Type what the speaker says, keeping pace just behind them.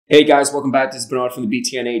Hey guys, welcome back. This is Bernard from the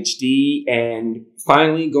BTN HD, and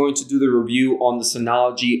finally going to do the review on the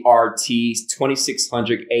Synology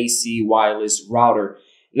RT2600ac wireless router.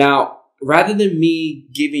 Now, rather than me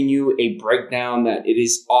giving you a breakdown that it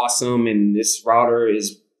is awesome and this router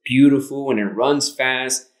is beautiful and it runs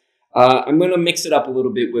fast, I'm going to mix it up a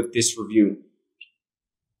little bit with this review.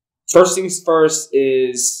 First things first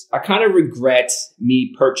is I kind of regret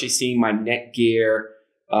me purchasing my Netgear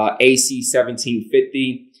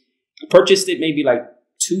AC1750. I purchased it maybe like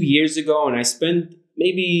 2 years ago and I spent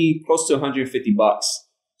maybe close to 150 bucks.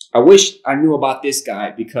 I wish I knew about this guy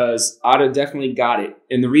because I'd have definitely got it.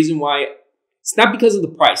 And the reason why, it's not because of the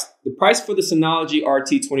price. The price for the Synology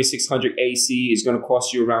RT2600ac is going to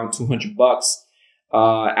cost you around 200 bucks.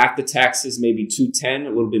 After taxes, maybe 210, a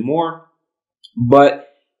little bit more. But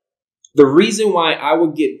the reason why I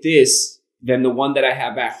would get this than the one that I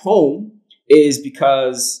have at home is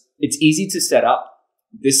because it's easy to set up.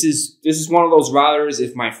 This is one of those routers.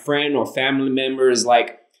 If my friend or family member is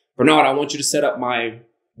like, Bernard, I want you to set up my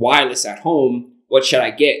wireless at home. What should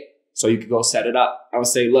I get? So you could go set it up. I would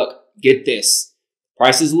say, look, get this.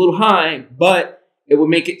 Price is a little high, but it would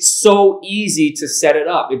make it so easy to set it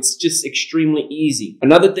up. It's just extremely easy.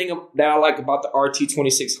 Another thing that I like about the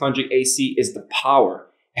RT2600ac is the power.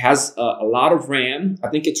 It has a lot of RAM. I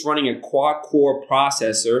think it's running a quad-core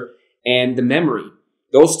processor and the memory.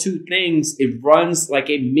 Those two things, it runs like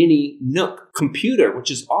a mini Nook computer,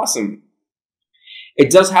 which is awesome.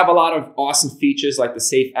 It does have a lot of awesome features like the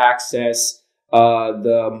safe access,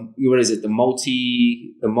 the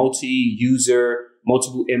multi-user,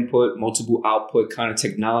 multiple input, multiple output kind of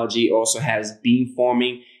technology. It also has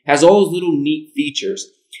beamforming, has all those little neat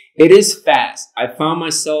features. It is fast. I found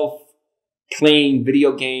myself playing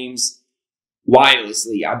video games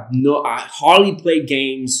wirelessly. I hardly play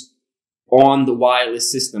games on the wireless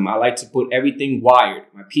system. I like to put everything wired.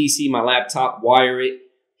 My PC, my laptop, wire it,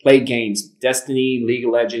 play games, Destiny, League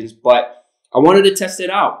of Legends, but I wanted to test it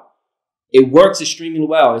out. It works extremely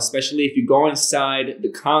well, especially if you go inside the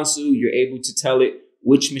console, you're able to tell it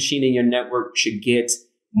which machine in your network should get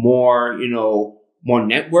more, more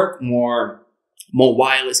network, more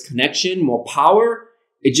wireless connection, more power.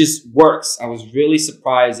 It just works. I was really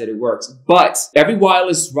surprised that it works. But every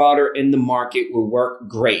wireless router in the market will work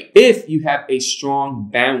great if you have a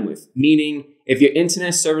strong bandwidth, meaning if your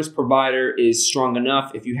internet service provider is strong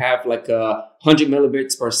enough, if you have like 100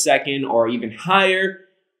 megabits per second or even higher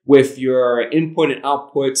with your input and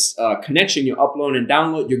outputs connection, your upload and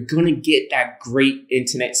download, you're going to get that great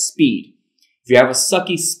internet speed. If you have a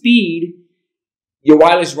sucky speed, your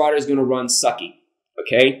wireless router is going to run sucky,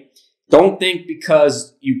 okay? Don't think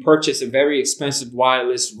because you purchase a very expensive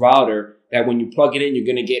wireless router that when you plug it in, you're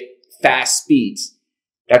going to get fast speeds.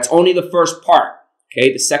 That's only the first part,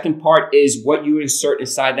 okay? The second part is what you insert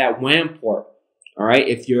inside that WAN port, all right?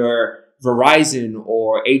 If you're Verizon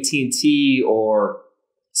or AT&T or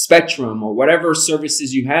Spectrum or whatever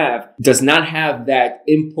services you have does not have that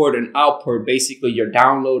input and output, basically your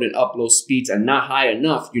download and upload speeds are not high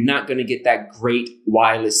enough, you're not going to get that great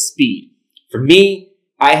wireless speed. For me,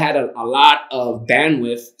 I had a lot of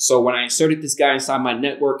bandwidth, so when I inserted this guy inside my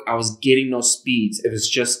network, I was getting those speeds. It was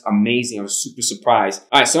just amazing. I was super surprised.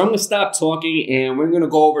 All right, so I'm going to stop talking, and we're going to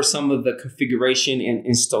go over some of the configuration and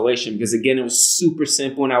installation, because again, it was super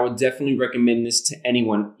simple, and I would definitely recommend this to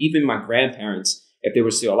anyone, even my grandparents, if they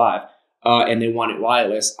were still alive, and they wanted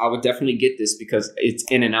wireless. I would definitely get this because it's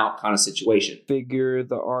in and out kind of situation. Figure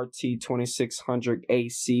the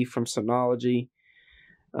RT2600ac from Synology.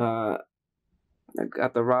 I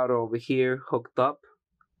got the router over here hooked up,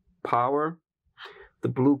 power. The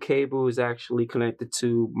blue cable is actually connected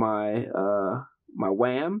to my my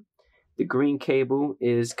WAN. The green cable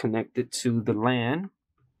is connected to the LAN.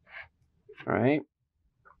 All right.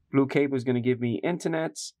 Blue cable is going to give me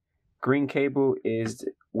internet. Green cable is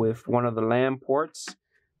with one of the LAN ports,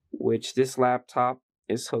 which this laptop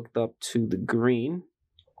is hooked up to the green.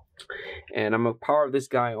 And I'm going to power this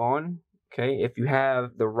guy on. Okay, if you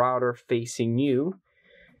have the router facing you,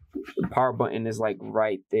 the power button is like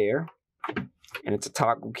right there, and it's a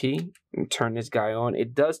toggle key. And turn this guy on.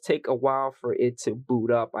 It does take a while for it to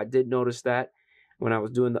boot up. I did notice that when I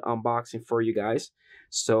was doing the unboxing for you guys.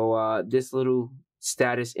 So this little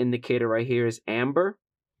status indicator right here is amber.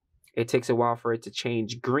 It takes a while for it to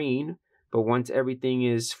change green, but once everything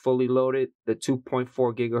is fully loaded, the 2.4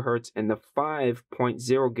 gigahertz and the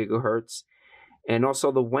 5.0 gigahertz, and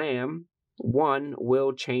also the WAN, one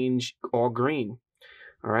will change all green.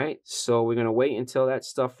 All right, so we're going to wait until that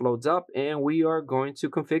stuff loads up and we are going to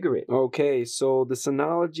configure it. Okay, so the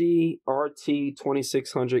Synology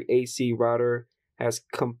RT2600ac router has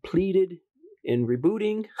completed in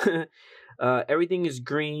rebooting. Everything is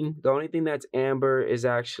green. The only thing that's amber is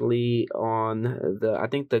actually on the, I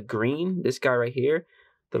think the green, this guy right here,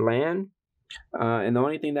 the LAN. And the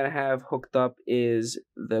only thing that I have hooked up is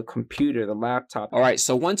the computer, the laptop. All right,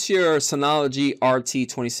 so once your Synology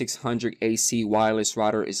RT2600ac wireless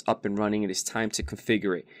router is up and running, it is time to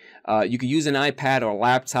configure it. You can use an iPad or a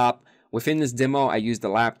laptop. Within this demo, I used the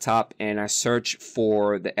laptop and I searched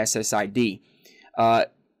for the SSID.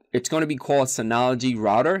 It's going to be called Synology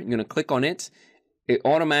router. You're going to click on it. It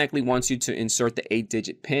automatically wants you to insert the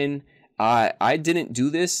 8-digit PIN. I didn't do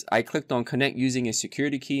this. I clicked on connect using a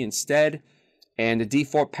security key instead. And the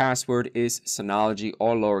default password is Synology,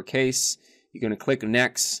 all lowercase. You're going to click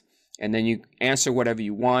next. And then you answer whatever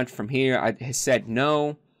you want. From here, I said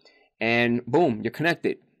no. And boom, you're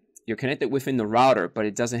connected. You're connected within the router, but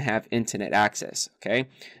it doesn't have internet access, okay?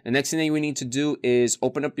 The next thing we need to do is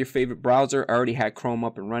open up your favorite browser. I already had Chrome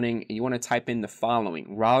up and running, and you want to type in the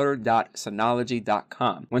following,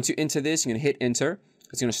 router.synology.com. Once you enter this, you're going to hit enter.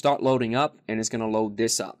 It's going to start loading up, and it's going to load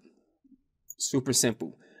this up. Super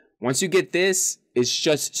simple. Once you get this, it's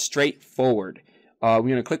just straightforward. We're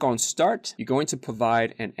going to click on start. You're going to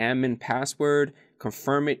provide an admin password.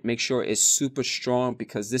 Confirm it, make sure it's super strong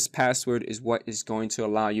because this password is what is going to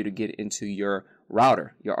allow you to get into your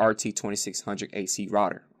router, your RT2600ac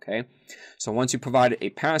router, okay? So once you provided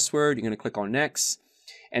a password, you're going to click on next.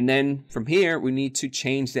 And then from here, we need to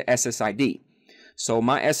change the SSID. So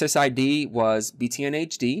my SSID was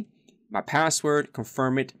BTNHD. My password,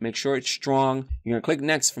 confirm it, make sure it's strong. You're going to click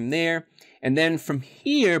next from there. And then from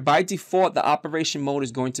here, by default, the operation mode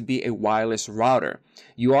is going to be a wireless router.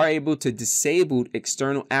 You are able to disable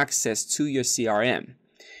external access to your CRM.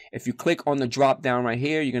 If you click on the drop down right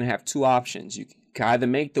here, you're going to have two options. You can either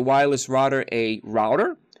make the wireless router a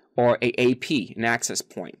router or a AP, an access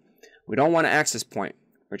point. We don't want an access point.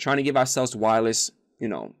 We're trying to give ourselves wireless,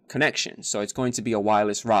 connection. So it's going to be a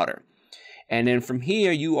wireless router. And then from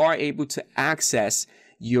here, you are able to access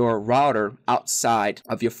your router outside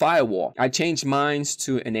of your firewall. I changed mine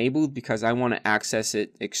to enabled because I want to access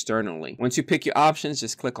it externally. Once you pick your options,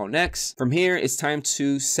 just click on next. From here, it's time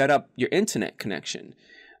to set up your internet connection.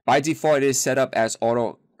 By default, it is set up as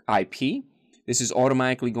auto IP. This is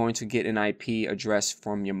automatically going to get an IP address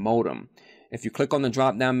from your modem. If you click on the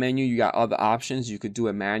drop down menu, you got other options. You could do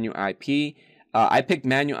a manual IP. I picked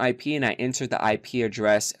manual IP and I entered the IP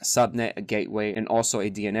address, subnet, a gateway, and also a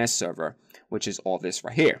DNS server, which is all this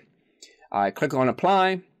right here. I click on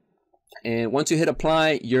apply, and once you hit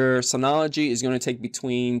apply, your Synology is going to take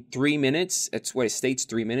between 3 minutes. It's what it states,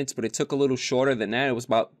 3 minutes, but it took a little shorter than that. It was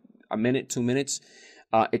about a minute, 2 minutes.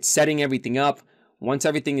 It's setting everything up. Once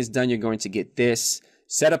everything is done, you're going to get this.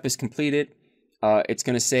 Setup is completed. It's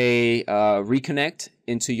going to say reconnect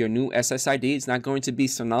into your new SSID. It's not going to be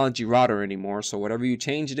Synology router anymore. So whatever you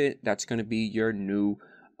changed it, that's going to be your new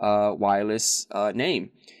wireless name.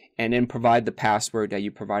 And then provide the password that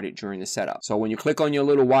you provided during the setup. So when you click on your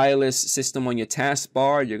little wireless system on your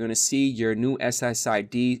taskbar, you're going to see your new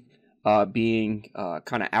SSID being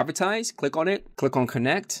kind of advertised. Click on it. Click on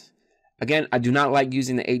connect. Again, I do not like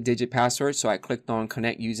using the 8-digit password, so I clicked on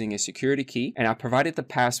connect using a security key, and I provided the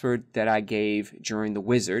password that I gave during the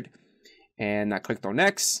wizard, and I clicked on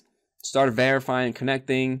next, started verifying,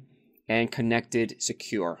 connecting, and connected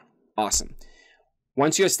secure. Awesome.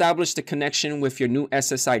 Once you establish the connection with your new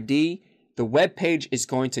SSID, the web page is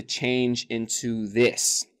going to change into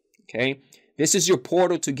this, okay? This is your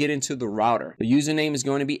portal to get into the router. The username is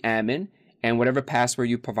going to be admin, and whatever password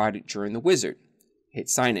you provided during the wizard. Hit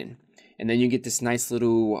sign in. And then you get this nice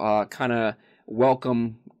little kind of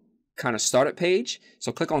welcome kind of startup page.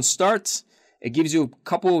 So click on start. It gives you a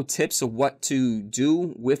couple of tips of what to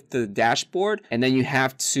do with the dashboard. And then you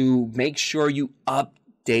have to make sure you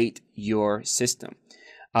update your system.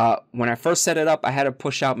 When I first set it up, I had to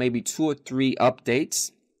push out maybe 2 or 3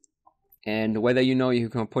 updates. And the way that you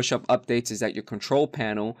can push up updates is that your control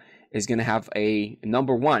panel is going to have a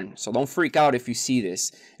number 1. So don't freak out if you see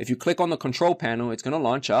this. If you click on the control panel, it's going to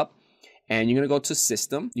launch up. And you're going to go to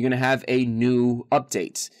system. You're going to have a new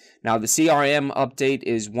update. Now the CRM update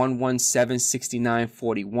is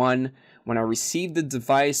 1176941. When I received the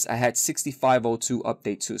device, I had 6502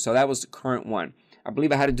 update 2. So that was the current one. I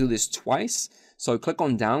believe I had to do this twice. So click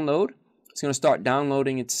on download. It's going to start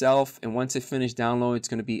downloading itself. And once it finishes downloading, it's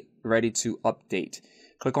going to be ready to update.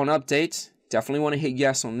 Click on update. Definitely want to hit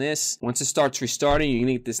yes on this. Once it starts restarting, you're going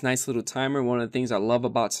to get this nice little timer. One of the things I love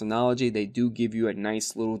about Synology, they do give you a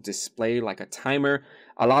nice little display like a timer.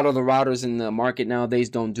 A lot of the routers in the market nowadays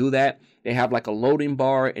don't do that. They have like a loading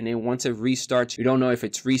bar, and then once it restarts, you don't know if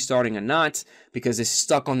it's restarting or not because it's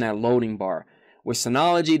stuck on that loading bar. With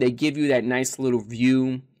Synology, they give you that nice little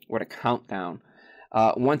view with a countdown.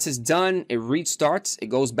 Once it's done, it restarts. It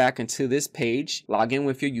goes back into this page. Log in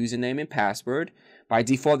with your username and password. By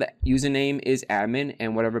default, the username is admin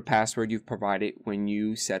and whatever password you've provided when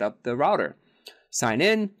you set up the router. Sign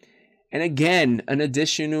in. And again, an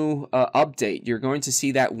additional update. You're going to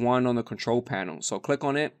see that one on the control panel. So click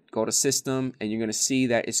on it, go to System, and you're going to see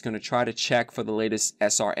that it's going to try to check for the latest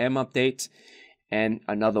SRM update and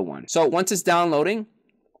another one. So once it's downloading,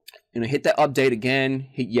 hit that update again,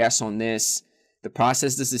 hit yes on this. The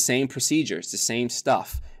process does the same procedures, the same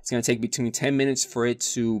stuff. It's going to take between 10 minutes for it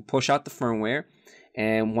to push out the firmware.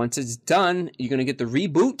 And once it's done, you're going to get the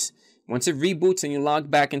reboot. Once it reboots and you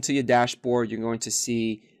log back into your dashboard, you're going to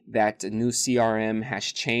see that the new CRM has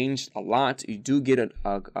changed a lot. You do get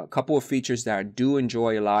a couple of features that I do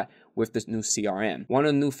enjoy a lot with this new CRM. One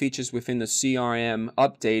of the new features within the CRM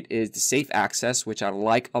update is the safe access, which I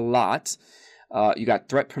like a lot. You got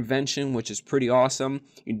threat prevention, which is pretty awesome.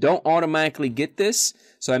 You don't automatically get this,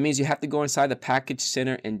 so that means you have to go inside the package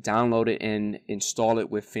center and download it and install it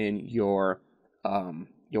within your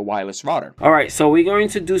wireless router. All right, so we're going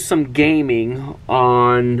to do some gaming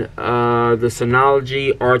on the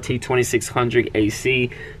Synology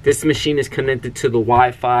RT2600ac. This machine is connected to the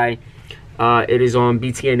Wi-Fi. It is on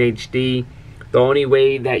BTN HD. The only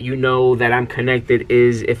way that you know that I'm connected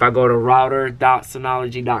is if I go to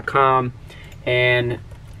router.synology.com. And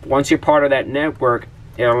once you're part of that network,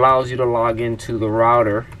 it allows you to log into the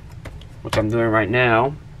router, which I'm doing right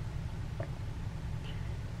now.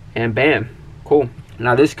 And bam, cool.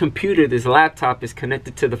 Now this computer, this laptop is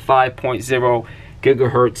connected to the 5.0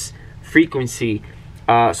 gigahertz frequency.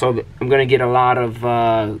 So I'm going to get a lot of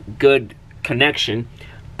good connection.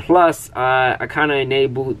 Plus, I kind of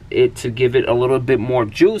enabled it to give it a little bit more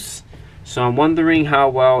juice. So I'm wondering how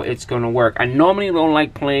well it's going to work. I normally don't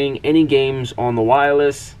like playing any games on the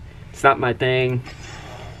wireless. It's not my thing.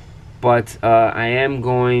 But I am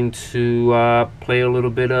going to play a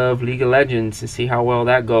little bit of League of Legends and see how well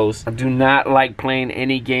that goes. I do not like playing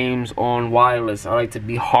any games on wireless. I like to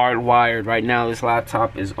be hardwired. Right now this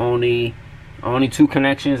laptop is only two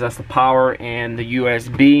connections. That's the power and the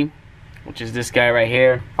USB, which is this guy right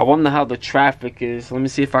here. I wonder how the traffic is. Let me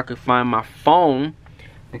see if I could find my phone.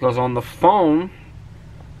 Because on the phone,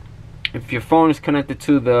 if your phone is connected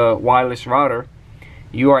to the wireless router,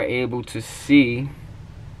 you are able to see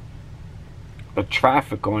the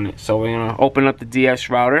traffic on it. So we're gonna open up the DS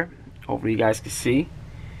router. Hopefully you guys can see.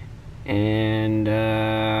 And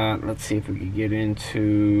let's see if we can get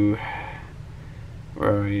into,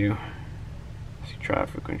 where are you? See,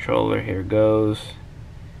 traffic controller, here it goes.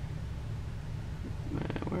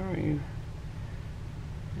 Where are you?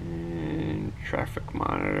 And traffic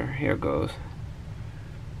monitor, here it goes.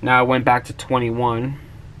 Now I went back to 21.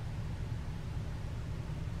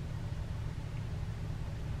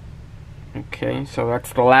 Okay, so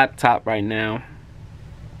that's the laptop right now.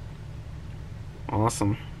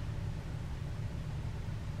 Awesome.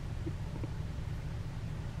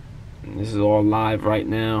 And this is all live right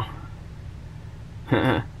now.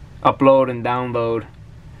 Upload and download.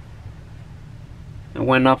 It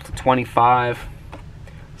went up to 25.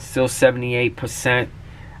 Still 78%.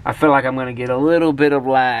 I feel like I'm gonna get a little bit of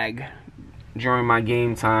lag during my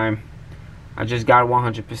game time. I just got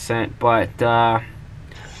 100%, but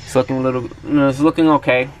it's looking a little, it's looking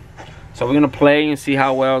okay. So we're gonna play and see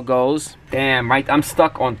how well it goes. Damn, right, I'm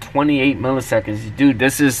stuck on 28 milliseconds, dude.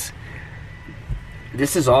 This is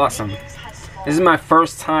awesome. This is my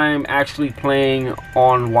first time actually playing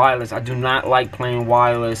on wireless. I do not like playing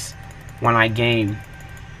wireless when I game.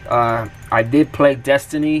 I did play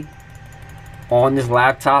Destiny on this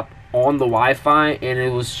laptop on the Wi-Fi, and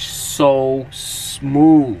it was so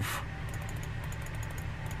smooth.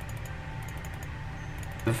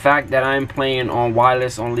 The fact that I'm playing on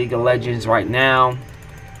wireless on League of Legends right now,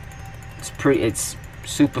 it's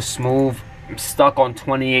super smooth. I'm stuck on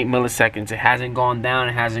 28 milliseconds. It hasn't gone down,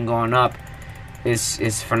 it hasn't gone up.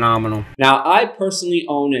 It's phenomenal. Now, I personally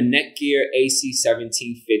own a Netgear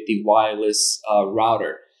AC1750 wireless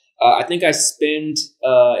router. I think I spent,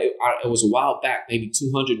 it was a while back, maybe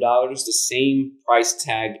 $200, the same price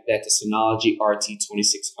tag that the Synology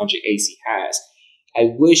RT2600ac has.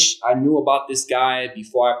 I wish I knew about this guy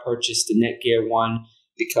before I purchased the Netgear one,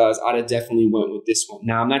 because I'd have definitely went with this one.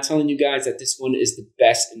 Now, I'm not telling you guys that this one is the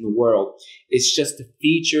best in the world. It's just the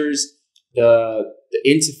features, the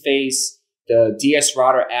interface, the DS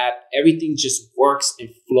router app, everything just works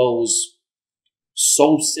and flows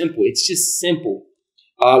so simple. It's just simple.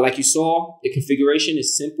 Like you saw, the configuration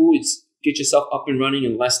is simple. It's get yourself up and running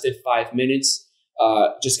in less than 5 minutes.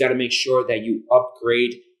 Just got to make sure that you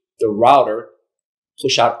upgrade the router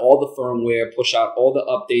push out all the firmware, push out all the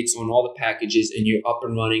updates on all the packages, and you're up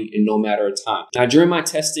and running in no matter of time. Now, during my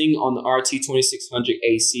testing on the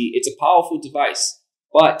RT2600ac, it's a powerful device,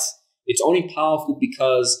 but it's only powerful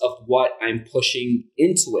because of what I'm pushing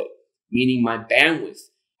into it, meaning my bandwidth.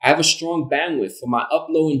 I have a strong bandwidth for my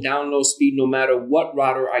upload and download speed. No matter what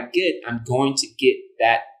router I get, I'm going to get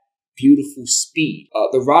that beautiful speed.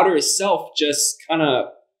 The router itself just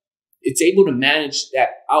it's able to manage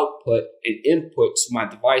that output and input to my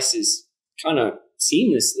devices kind of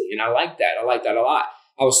seamlessly. And I like that. I like that a lot.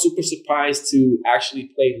 I was super surprised to actually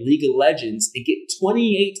play League of Legends and get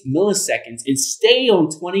 28 milliseconds and stay on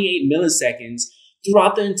 28 milliseconds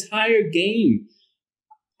throughout the entire game.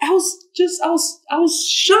 I was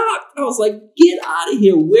shocked. I was like, get out of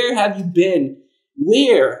here. Where have you been?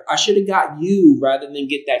 Where? I should have got you rather than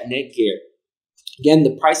get that Netgear. Again,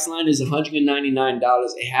 the price line is $199.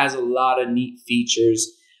 It has a lot of neat features.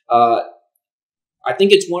 I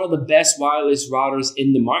think it's one of the best wireless routers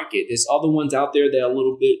in the market. There's other ones out there that are a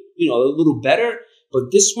little bit, a little better.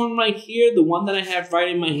 But this one right here, the one that I have right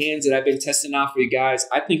in my hands that I've been testing out for you guys,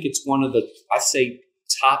 I think it's one of the, I'd say,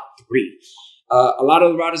 top 3. A lot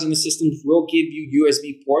of the routers in the systems will give you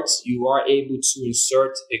USB ports. You are able to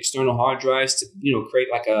insert external hard drives to, create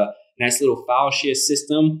like a nice little file share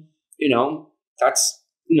system. That's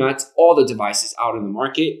all the devices out in the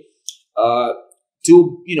market.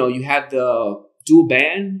 You have the dual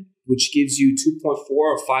band, which gives you 2.4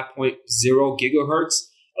 or 5.0 gigahertz.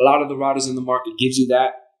 A lot of the routers in the market gives you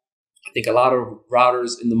that. I think a lot of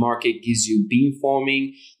routers in the market gives you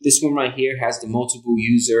beamforming. This one right here has the multiple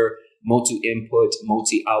user, multi-input,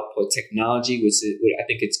 multi-output technology, which I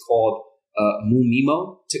think it's called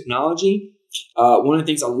MUMIMO technology. One of the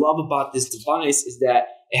things I love about this device is that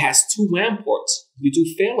it has 2 WAN ports. You do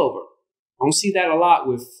failover. I don't see that a lot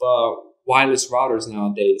with wireless routers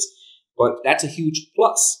nowadays, but that's a huge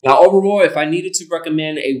plus. Now, overall, if I needed to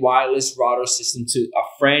recommend a wireless router system to a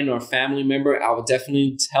friend or family member, I would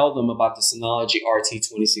definitely tell them about the Synology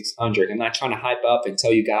RT2600. I'm not trying to hype up and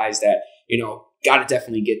tell you guys that, gotta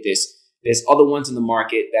definitely get this. There's other ones in the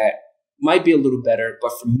market that might be a little better,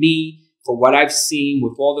 but for me, for what I've seen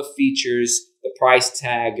with all the features, the price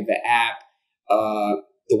tag, the app,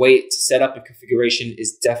 the way it's set up and configuration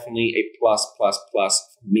is definitely a plus for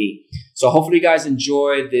me. So hopefully you guys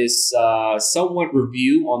enjoy this somewhat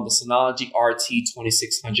review on the Synology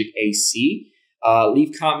RT2600ac.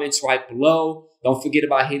 Leave comments right below. Don't forget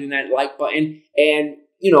about hitting that like button, and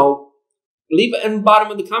leave it in the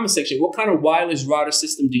bottom of the comment section. What kind of wireless router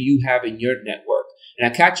system do you have in your network? And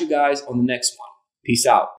I'll catch you guys on the next one. Peace out.